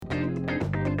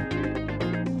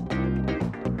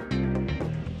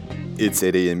It's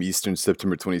 8 a.m. Eastern,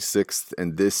 September 26th,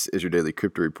 and this is your daily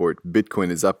crypto report.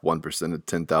 Bitcoin is up 1% at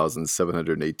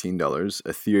 $10,718.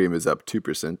 Ethereum is up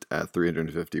 2% at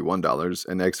 $351,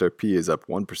 and XRP is up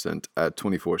 1% at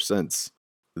 24 cents.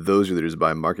 Those are leaders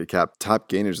by market cap. Top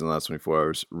gainers in the last 24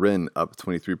 hours: Ren up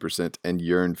 23% and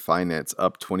Yearn Finance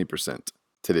up 20%.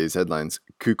 Today's headlines: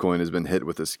 KuCoin has been hit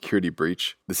with a security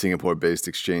breach. The Singapore-based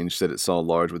exchange said it saw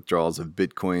large withdrawals of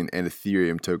Bitcoin and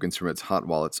Ethereum tokens from its hot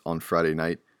wallets on Friday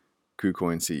night.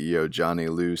 KuCoin CEO Johnny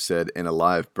Liu said in a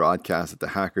live broadcast that the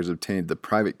hackers obtained the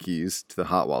private keys to the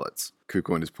hot wallets.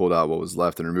 KuCoin has pulled out what was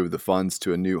left and removed the funds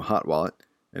to a new hot wallet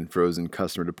and frozen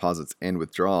customer deposits and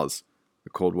withdrawals.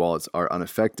 The cold wallets are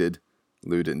unaffected.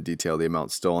 Liu didn't detail the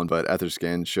amount stolen, but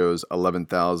Etherscan shows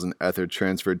 11,000 Ether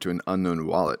transferred to an unknown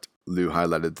wallet. Liu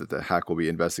highlighted that the hack will be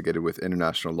investigated with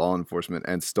international law enforcement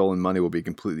and stolen money will be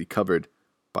completely covered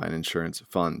by an insurance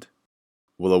fund.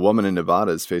 Well, a woman in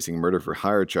Nevada is facing murder for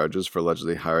hire charges for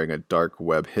allegedly hiring a dark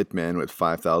web hitman with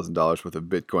 $5,000 worth of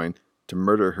Bitcoin to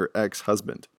murder her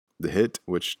ex-husband. The hit,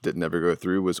 which didn't ever go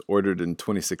through, was ordered in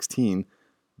 2016.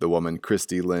 The woman,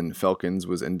 Christy Lynn Felkins,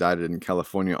 was indicted in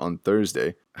California on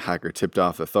Thursday. A hacker tipped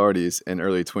off authorities in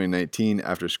early 2019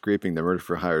 after scraping the murder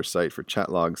for hire site for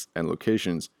chat logs and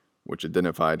locations, which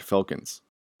identified Felkins.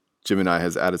 Gemini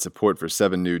has added support for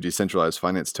 7 new decentralized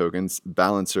finance tokens: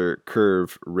 Balancer,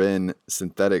 Curve, Ren,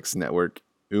 Synthetics Network,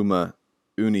 UMA,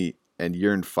 Uni, and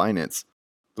Yearn Finance.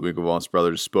 The Winklevoss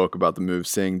brothers spoke about the move,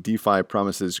 saying DeFi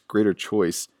promises greater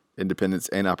choice, independence,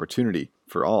 and opportunity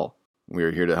for all. We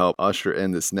are here to help usher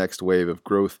in this next wave of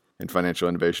growth and financial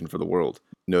innovation for the world.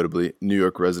 Notably, New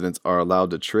York residents are allowed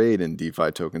to trade in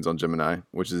DeFi tokens on Gemini,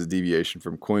 which is a deviation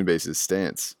from Coinbase's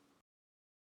stance.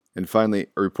 And finally,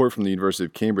 a report from the University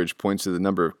of Cambridge points to the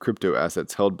number of crypto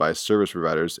assets held by service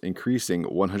providers increasing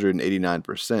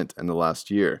 189% in the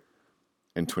last year.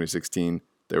 In 2016,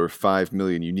 there were 5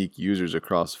 million unique users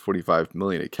across 45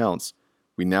 million accounts.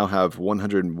 We now have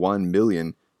 101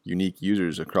 million unique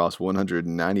users across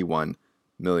 191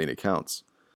 million accounts.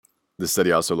 The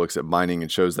study also looks at mining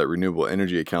and shows that renewable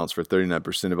energy accounts for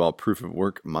 39% of all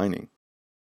proof-of-work mining.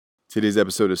 Today's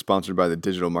episode is sponsored by the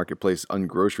digital marketplace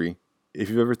Ungrocery. If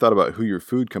you've ever thought about who your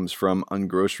food comes from,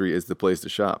 Ungrocery is the place to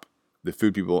shop. The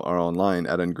food people are online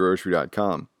at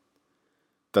ungrocery.com.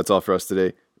 That's all for us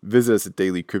today. Visit us at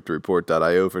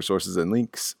dailycryptoreport.io for sources and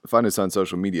links. Find us on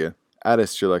social media. Add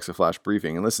us to your Alexa Flash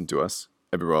briefing and listen to us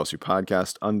everywhere else you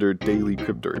podcast under Daily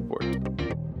Crypto Report.